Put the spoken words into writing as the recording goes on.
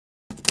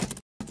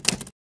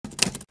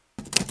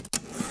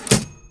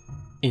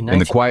In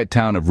the quiet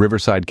town of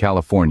Riverside,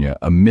 California,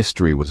 a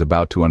mystery was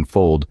about to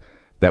unfold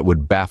that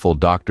would baffle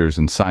doctors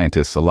and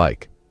scientists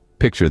alike.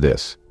 Picture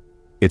this.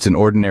 It's an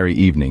ordinary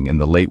evening in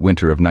the late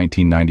winter of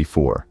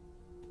 1994.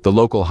 The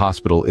local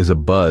hospital is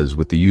abuzz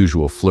with the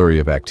usual flurry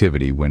of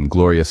activity when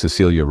Gloria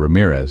Cecilia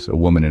Ramirez, a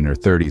woman in her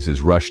 30s,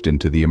 is rushed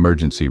into the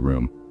emergency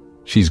room.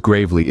 She's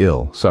gravely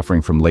ill,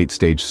 suffering from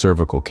late-stage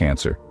cervical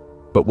cancer.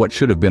 But what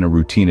should have been a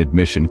routine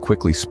admission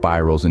quickly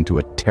spirals into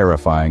a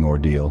terrifying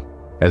ordeal.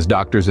 As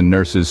doctors and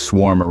nurses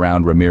swarm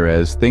around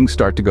Ramirez, things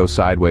start to go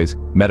sideways.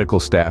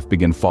 Medical staff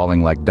begin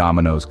falling like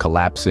dominoes,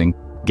 collapsing,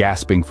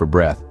 gasping for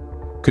breath.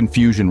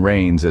 Confusion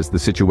reigns as the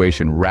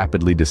situation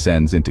rapidly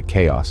descends into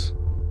chaos.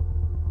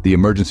 The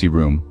emergency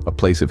room, a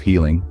place of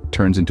healing,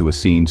 turns into a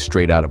scene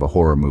straight out of a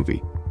horror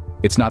movie.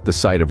 It's not the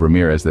sight of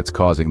Ramirez that's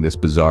causing this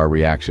bizarre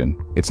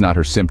reaction. It's not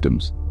her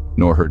symptoms,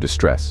 nor her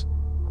distress.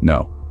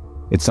 No,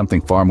 it's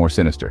something far more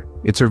sinister.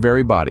 It's her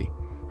very body,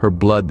 her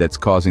blood that's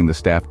causing the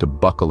staff to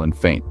buckle and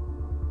faint.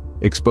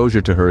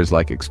 Exposure to her is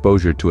like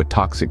exposure to a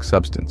toxic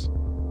substance.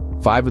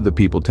 5 of the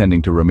people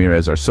tending to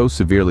Ramirez are so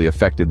severely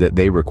affected that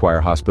they require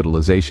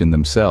hospitalization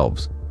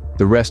themselves.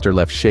 The rest are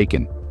left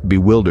shaken,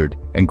 bewildered,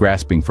 and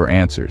grasping for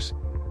answers.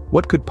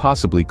 What could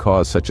possibly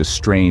cause such a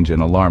strange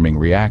and alarming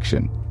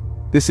reaction?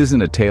 This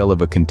isn't a tale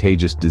of a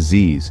contagious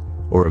disease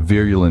or a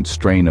virulent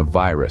strain of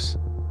virus.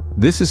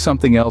 This is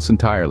something else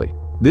entirely.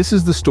 This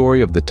is the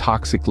story of the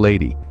toxic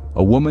lady,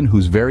 a woman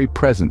whose very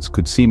presence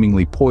could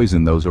seemingly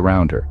poison those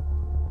around her.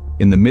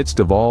 In the midst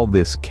of all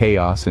this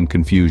chaos and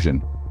confusion,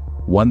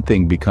 one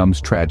thing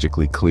becomes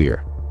tragically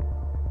clear.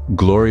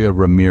 Gloria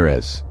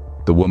Ramirez,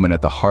 the woman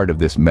at the heart of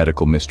this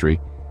medical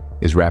mystery,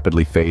 is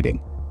rapidly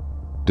fading.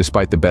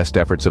 Despite the best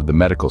efforts of the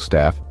medical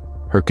staff,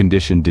 her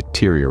condition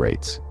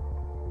deteriorates.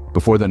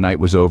 Before the night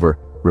was over,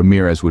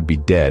 Ramirez would be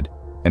dead,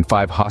 and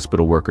 5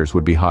 hospital workers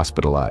would be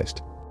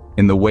hospitalized.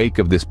 In the wake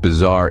of this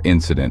bizarre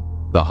incident,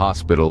 the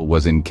hospital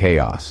was in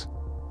chaos.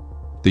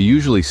 The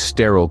usually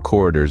sterile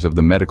corridors of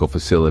the medical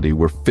facility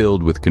were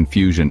filled with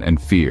confusion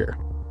and fear.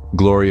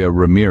 Gloria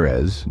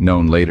Ramirez,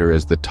 known later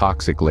as the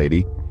Toxic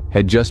Lady,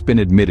 had just been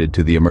admitted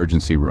to the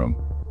emergency room.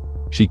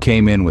 She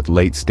came in with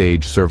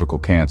late-stage cervical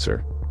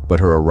cancer,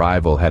 but her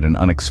arrival had an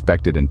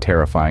unexpected and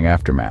terrifying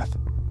aftermath.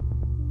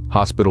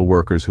 Hospital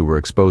workers who were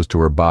exposed to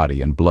her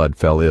body and blood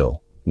fell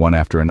ill, one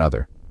after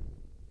another.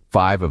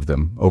 5 of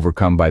them,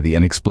 overcome by the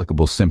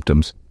inexplicable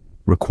symptoms,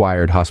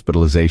 required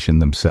hospitalization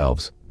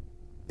themselves.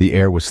 The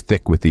air was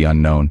thick with the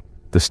unknown,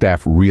 the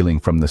staff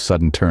reeling from the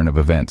sudden turn of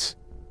events.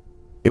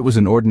 It was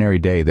an ordinary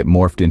day that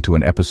morphed into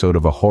an episode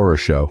of a horror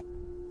show,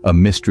 a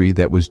mystery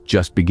that was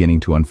just beginning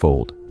to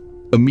unfold.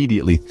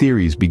 Immediately,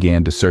 theories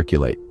began to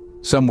circulate.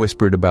 Some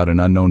whispered about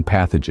an unknown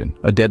pathogen,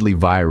 a deadly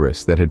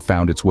virus that had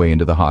found its way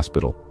into the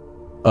hospital.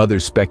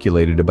 Others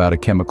speculated about a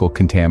chemical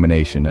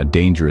contamination, a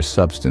dangerous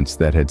substance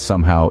that had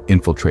somehow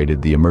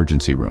infiltrated the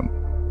emergency room.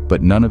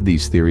 But none of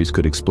these theories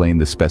could explain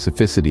the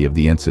specificity of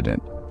the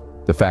incident.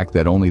 The fact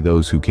that only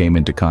those who came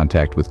into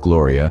contact with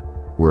Gloria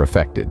were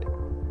affected.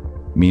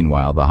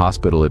 Meanwhile, the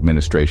hospital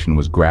administration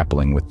was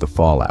grappling with the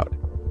fallout.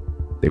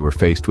 They were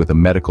faced with a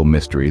medical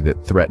mystery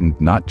that threatened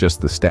not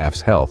just the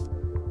staff's health,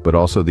 but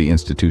also the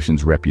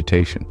institution's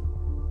reputation.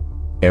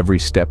 Every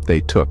step they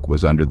took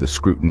was under the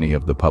scrutiny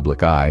of the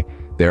public eye,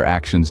 their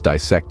actions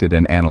dissected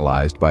and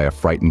analyzed by a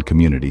frightened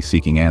community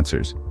seeking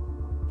answers.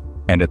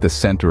 And at the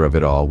center of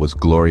it all was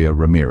Gloria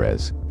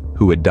Ramirez,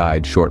 who had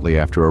died shortly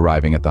after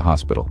arriving at the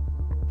hospital.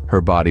 Her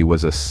body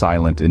was a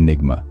silent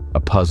enigma, a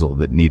puzzle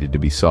that needed to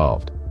be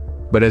solved.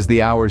 But as the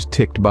hours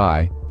ticked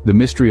by, the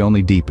mystery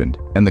only deepened,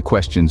 and the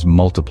questions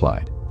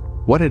multiplied.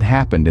 What had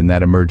happened in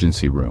that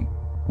emergency room?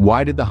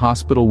 Why did the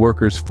hospital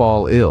workers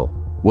fall ill?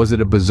 Was it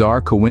a bizarre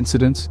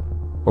coincidence?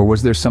 Or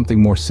was there something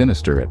more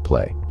sinister at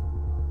play?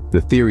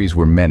 The theories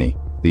were many,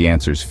 the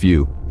answers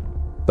few.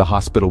 The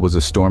hospital was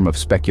a storm of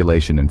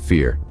speculation and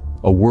fear,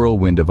 a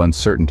whirlwind of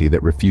uncertainty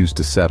that refused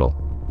to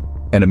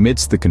settle. And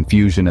amidst the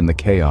confusion and the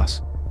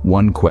chaos,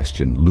 one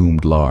question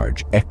loomed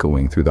large,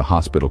 echoing through the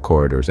hospital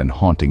corridors and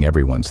haunting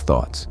everyone's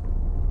thoughts.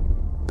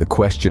 The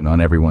question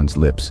on everyone's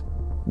lips: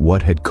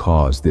 what had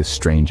caused this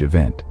strange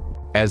event?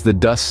 As the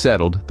dust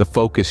settled, the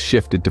focus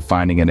shifted to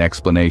finding an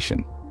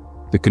explanation.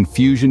 The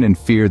confusion and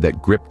fear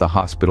that gripped the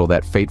hospital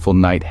that fateful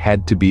night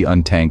had to be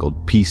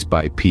untangled piece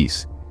by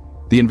piece.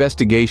 The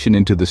investigation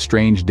into the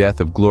strange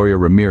death of Gloria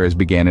Ramirez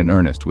began in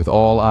earnest, with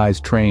all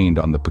eyes trained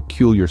on the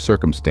peculiar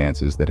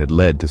circumstances that had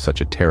led to such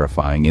a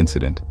terrifying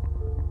incident.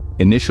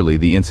 Initially,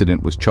 the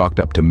incident was chalked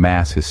up to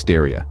mass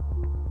hysteria,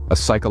 a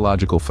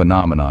psychological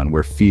phenomenon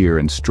where fear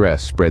and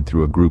stress spread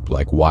through a group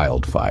like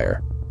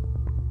wildfire.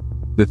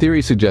 The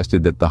theory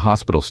suggested that the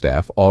hospital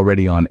staff,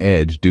 already on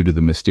edge due to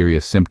the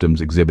mysterious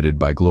symptoms exhibited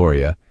by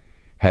Gloria,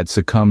 had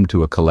succumbed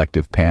to a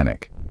collective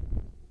panic.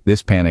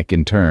 This panic,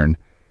 in turn,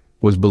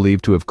 was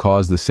believed to have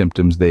caused the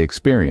symptoms they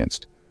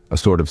experienced, a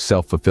sort of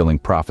self-fulfilling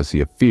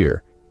prophecy of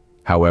fear.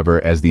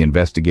 However, as the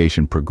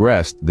investigation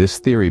progressed, this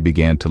theory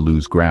began to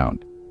lose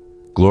ground.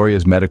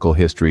 Gloria's medical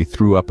history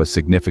threw up a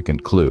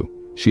significant clue.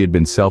 She had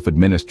been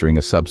self-administering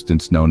a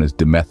substance known as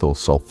dimethyl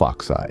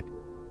sulfoxide.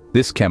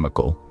 This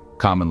chemical,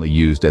 commonly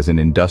used as an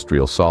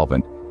industrial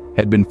solvent,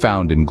 had been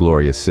found in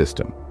Gloria's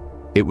system.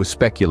 It was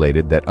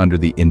speculated that under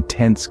the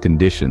intense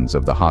conditions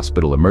of the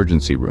hospital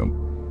emergency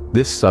room,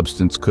 this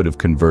substance could have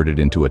converted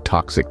into a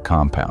toxic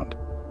compound.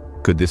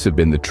 Could this have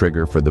been the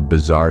trigger for the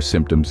bizarre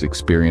symptoms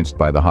experienced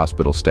by the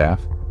hospital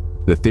staff?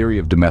 The theory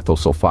of dimethyl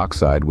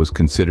sulfoxide was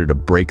considered a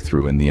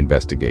breakthrough in the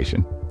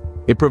investigation.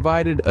 It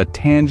provided a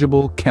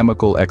tangible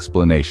chemical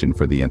explanation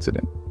for the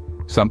incident,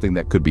 something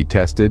that could be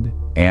tested,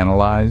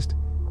 analyzed,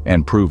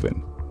 and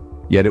proven.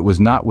 Yet it was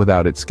not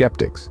without its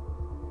skeptics.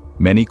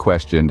 Many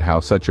questioned how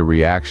such a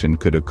reaction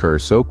could occur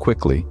so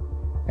quickly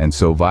and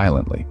so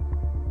violently.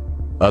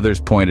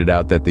 Others pointed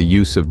out that the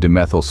use of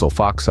dimethyl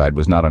sulfoxide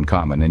was not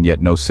uncommon, and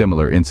yet no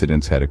similar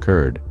incidents had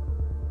occurred.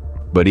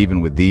 But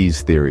even with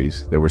these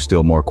theories, there were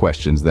still more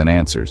questions than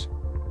answers.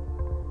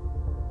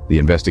 The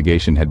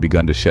investigation had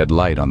begun to shed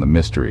light on the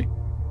mystery,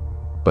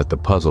 but the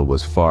puzzle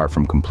was far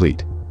from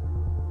complete.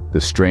 The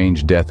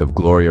strange death of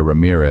Gloria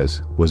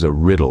Ramirez was a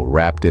riddle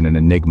wrapped in an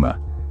enigma,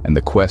 and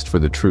the quest for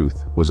the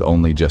truth was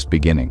only just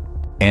beginning.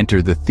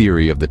 Enter the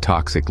theory of the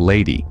toxic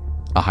lady,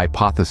 a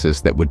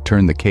hypothesis that would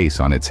turn the case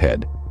on its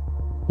head.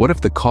 What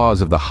if the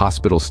cause of the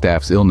hospital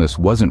staff's illness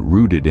wasn't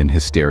rooted in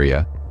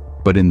hysteria,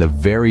 but in the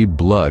very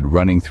blood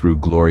running through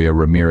Gloria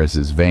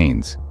Ramirez's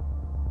veins?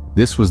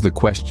 This was the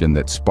question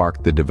that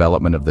sparked the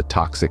development of the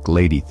toxic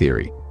lady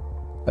theory,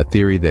 a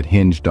theory that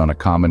hinged on a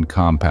common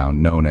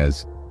compound known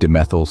as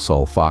dimethyl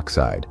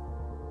sulfoxide.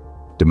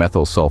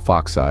 Dimethyl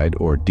sulfoxide,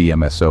 or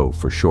DMSO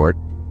for short,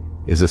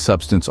 is a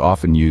substance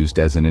often used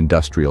as an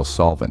industrial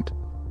solvent,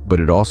 but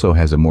it also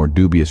has a more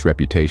dubious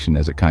reputation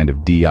as a kind of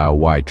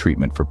DIY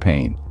treatment for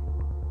pain.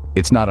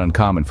 It's not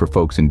uncommon for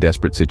folks in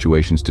desperate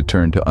situations to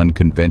turn to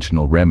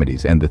unconventional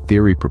remedies, and the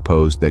theory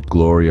proposed that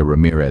Gloria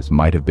Ramirez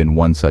might have been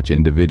one such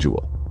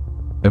individual.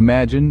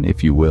 Imagine,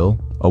 if you will,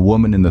 a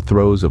woman in the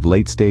throes of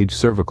late-stage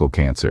cervical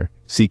cancer,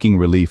 seeking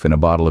relief in a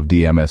bottle of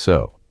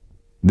DMSO.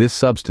 This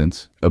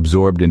substance,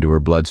 absorbed into her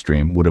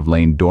bloodstream, would have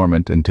lain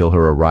dormant until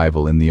her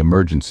arrival in the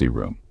emergency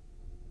room.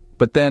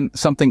 But then,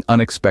 something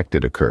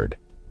unexpected occurred.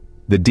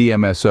 The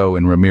DMSO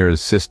in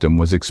Ramirez's system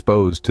was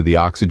exposed to the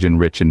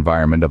oxygen-rich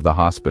environment of the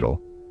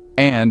hospital,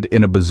 and,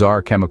 in a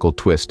bizarre chemical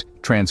twist,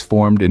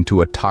 transformed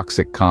into a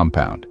toxic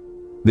compound.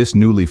 This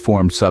newly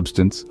formed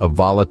substance, a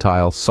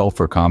volatile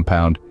sulfur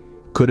compound,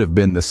 could have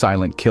been the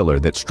silent killer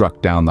that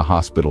struck down the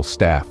hospital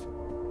staff.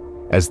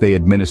 As they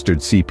administered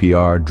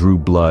CPR, drew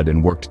blood,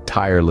 and worked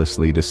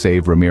tirelessly to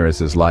save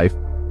Ramirez's life,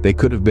 they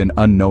could have been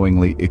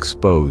unknowingly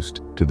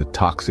exposed to the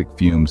toxic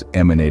fumes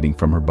emanating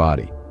from her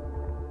body.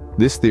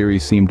 This theory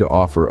seemed to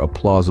offer a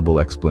plausible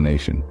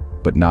explanation,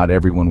 but not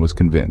everyone was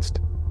convinced.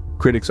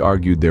 Critics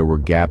argued there were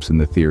gaps in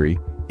the theory,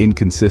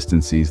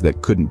 inconsistencies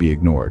that couldn't be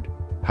ignored.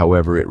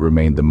 However, it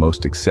remained the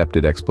most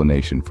accepted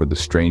explanation for the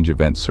strange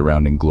events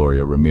surrounding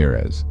Gloria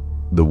Ramirez,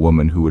 the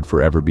woman who would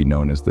forever be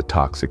known as the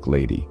toxic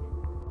lady.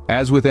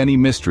 As with any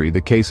mystery,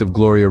 the case of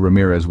Gloria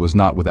Ramirez was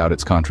not without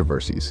its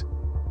controversies.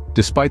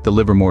 Despite the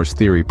Livermore's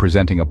theory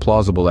presenting a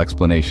plausible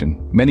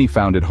explanation, many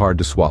found it hard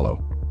to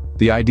swallow.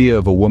 The idea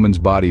of a woman's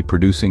body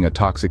producing a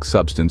toxic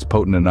substance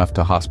potent enough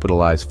to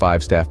hospitalize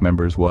 5 staff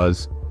members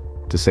was,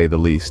 to say the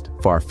least,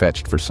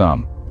 far-fetched for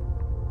some.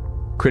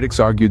 Critics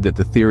argued that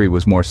the theory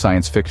was more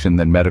science fiction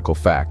than medical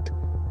fact,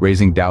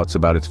 raising doubts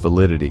about its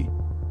validity.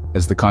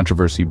 As the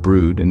controversy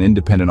brewed, an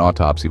independent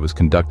autopsy was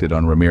conducted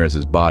on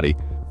Ramirez's body,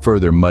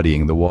 further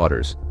muddying the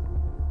waters.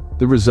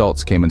 The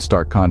results came in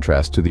stark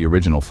contrast to the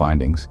original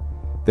findings.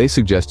 They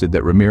suggested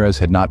that Ramirez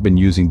had not been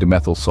using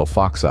dimethyl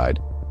sulfoxide,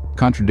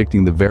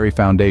 contradicting the very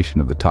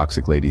foundation of the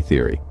toxic lady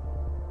theory.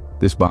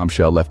 This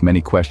bombshell left many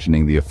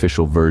questioning the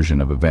official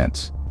version of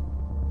events.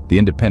 The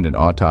independent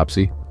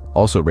autopsy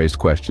also raised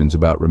questions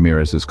about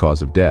Ramirez's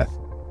cause of death.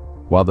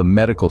 While the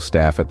medical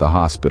staff at the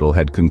hospital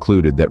had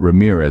concluded that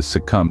Ramirez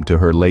succumbed to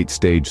her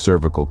late-stage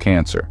cervical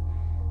cancer,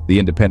 the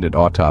independent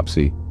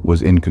autopsy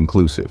was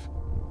inconclusive.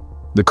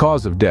 The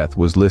cause of death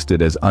was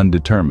listed as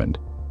undetermined,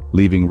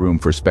 leaving room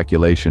for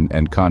speculation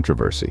and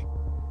controversy.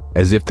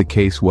 As if the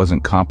case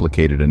wasn't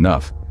complicated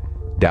enough,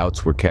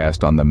 doubts were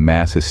cast on the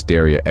mass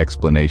hysteria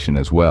explanation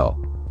as well.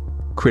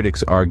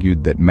 Critics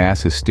argued that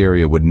mass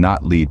hysteria would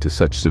not lead to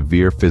such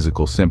severe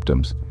physical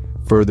symptoms,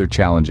 further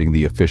challenging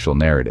the official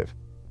narrative.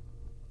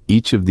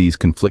 Each of these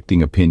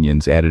conflicting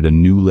opinions added a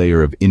new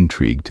layer of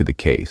intrigue to the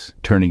case,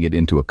 turning it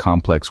into a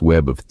complex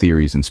web of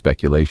theories and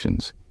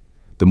speculations.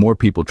 The more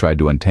people tried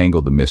to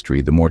untangle the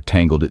mystery, the more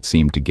tangled it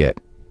seemed to get.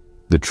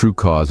 The true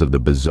cause of the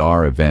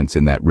bizarre events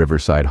in that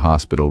Riverside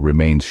hospital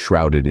remains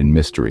shrouded in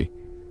mystery.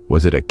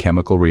 Was it a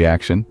chemical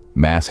reaction,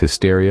 mass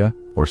hysteria,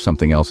 or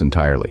something else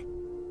entirely?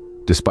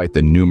 Despite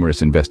the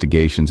numerous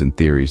investigations and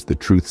theories, the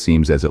truth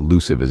seems as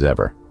elusive as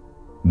ever.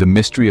 The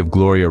mystery of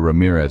Gloria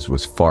Ramirez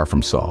was far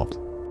from solved.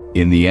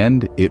 In the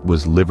end, it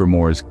was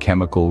Livermore's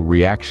chemical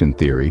reaction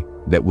theory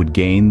that would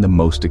gain the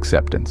most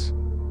acceptance.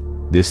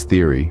 This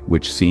theory,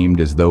 which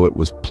seemed as though it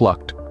was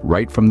plucked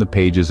right from the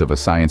pages of a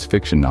science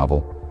fiction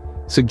novel,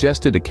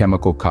 suggested a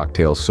chemical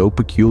cocktail so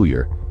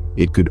peculiar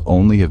it could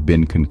only have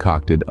been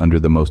concocted under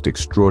the most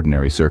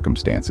extraordinary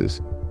circumstances.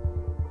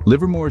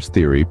 Livermore's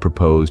theory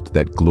proposed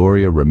that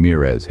Gloria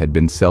Ramirez had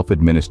been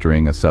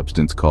self-administering a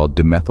substance called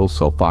dimethyl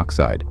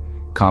sulfoxide,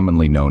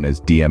 commonly known as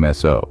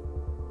DMSO.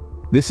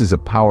 This is a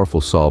powerful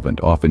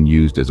solvent often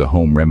used as a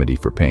home remedy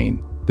for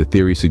pain. The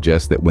theory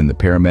suggests that when the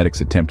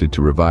paramedics attempted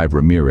to revive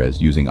Ramirez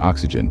using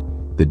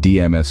oxygen, the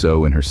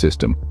DMSO in her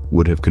system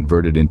would have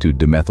converted into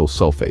dimethyl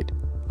sulfate,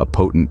 a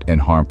potent and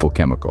harmful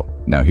chemical.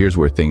 Now here's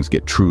where things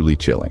get truly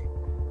chilling.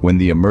 When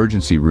the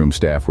emergency room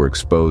staff were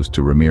exposed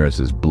to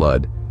Ramirez's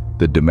blood,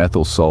 the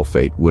dimethyl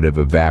sulfate would have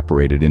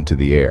evaporated into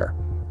the air,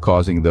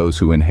 causing those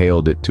who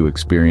inhaled it to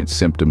experience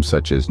symptoms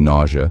such as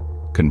nausea,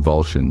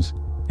 convulsions,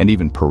 and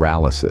even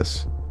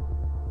paralysis.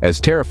 As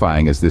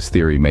terrifying as this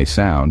theory may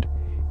sound,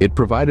 it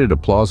provided a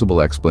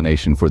plausible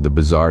explanation for the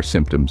bizarre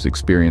symptoms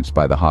experienced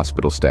by the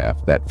hospital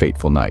staff that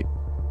fateful night.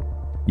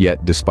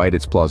 Yet, despite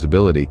its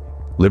plausibility,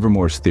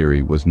 Livermore's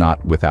theory was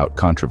not without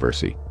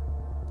controversy.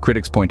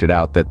 Critics pointed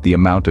out that the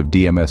amount of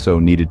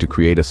DMSO needed to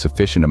create a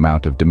sufficient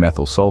amount of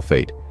dimethyl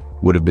sulfate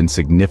would have been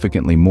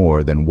significantly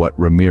more than what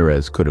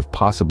Ramirez could have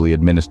possibly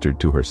administered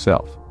to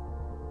herself.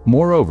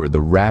 Moreover,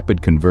 the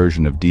rapid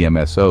conversion of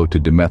DMSO to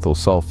dimethyl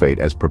sulfate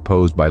as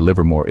proposed by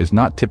Livermore is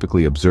not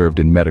typically observed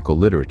in medical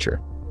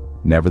literature.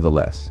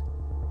 Nevertheless,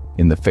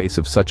 in the face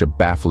of such a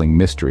baffling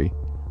mystery,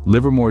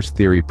 Livermore's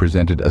theory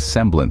presented a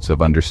semblance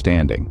of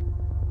understanding.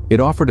 It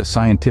offered a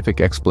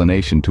scientific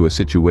explanation to a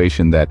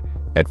situation that,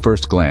 at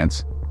first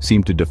glance,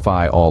 seemed to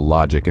defy all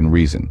logic and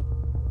reason.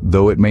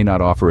 Though it may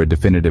not offer a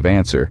definitive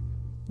answer,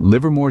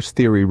 Livermore's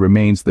theory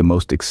remains the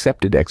most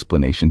accepted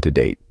explanation to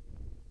date.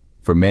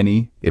 For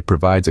many, it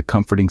provides a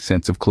comforting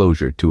sense of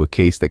closure to a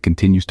case that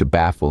continues to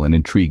baffle and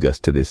intrigue us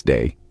to this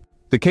day.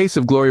 The case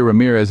of Gloria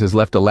Ramirez has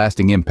left a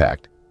lasting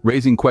impact,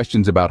 raising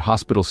questions about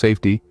hospital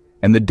safety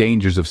and the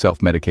dangers of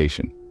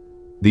self-medication.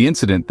 The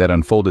incident that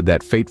unfolded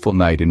that fateful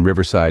night in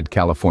Riverside,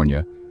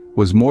 California,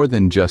 was more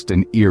than just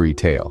an eerie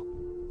tale.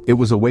 It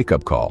was a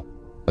wake-up call,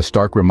 a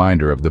stark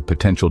reminder of the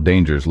potential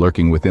dangers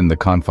lurking within the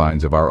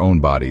confines of our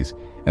own bodies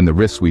and the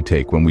risks we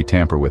take when we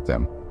tamper with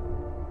them.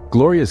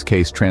 Gloria's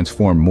case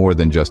transformed more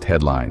than just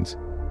headlines.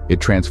 It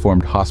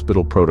transformed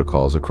hospital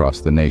protocols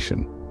across the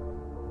nation.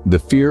 The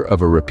fear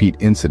of a repeat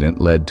incident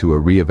led to a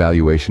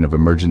re-evaluation of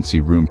emergency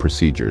room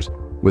procedures,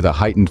 with a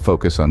heightened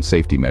focus on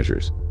safety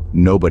measures.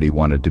 Nobody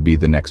wanted to be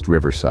the next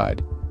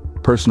Riverside.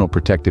 Personal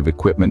protective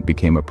equipment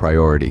became a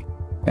priority,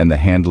 and the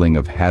handling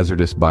of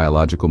hazardous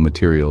biological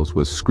materials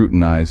was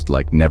scrutinized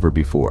like never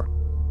before.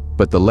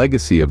 But the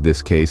legacy of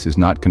this case is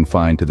not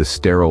confined to the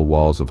sterile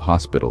walls of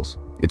hospitals.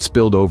 It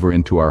spilled over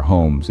into our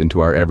homes, into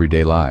our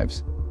everyday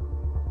lives.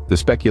 The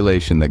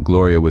speculation that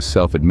Gloria was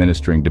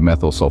self-administering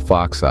dimethyl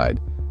sulfoxide,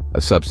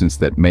 a substance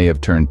that may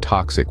have turned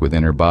toxic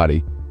within her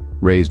body,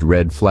 raised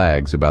red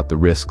flags about the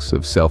risks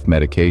of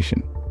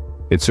self-medication.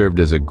 It served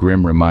as a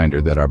grim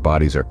reminder that our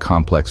bodies are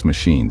complex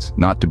machines,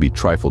 not to be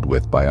trifled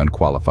with by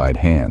unqualified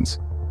hands.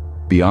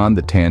 Beyond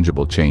the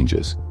tangible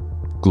changes,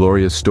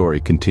 Gloria's story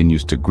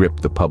continues to grip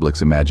the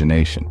public's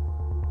imagination.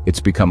 It's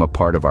become a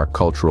part of our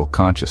cultural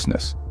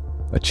consciousness,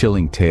 a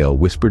chilling tale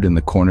whispered in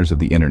the corners of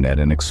the internet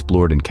and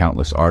explored in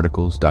countless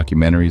articles,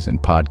 documentaries,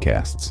 and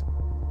podcasts.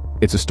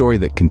 It's a story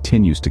that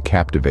continues to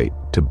captivate,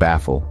 to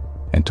baffle,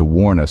 and to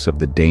warn us of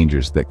the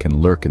dangers that can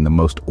lurk in the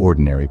most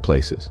ordinary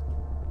places.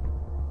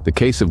 The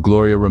case of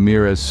Gloria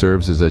Ramirez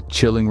serves as a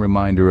chilling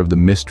reminder of the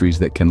mysteries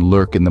that can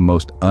lurk in the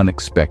most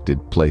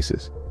unexpected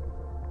places.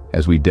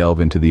 As we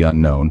delve into the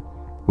unknown,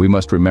 we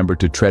must remember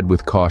to tread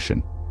with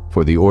caution,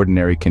 for the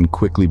ordinary can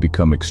quickly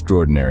become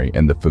extraordinary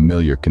and the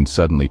familiar can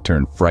suddenly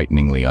turn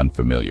frighteningly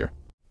unfamiliar.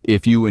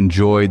 If you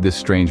enjoyed this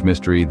strange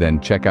mystery, then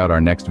check out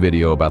our next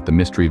video about the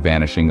mystery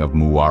vanishing of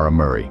Muara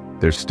Murray.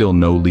 There's still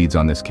no leads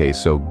on this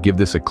case, so give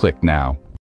this a click now.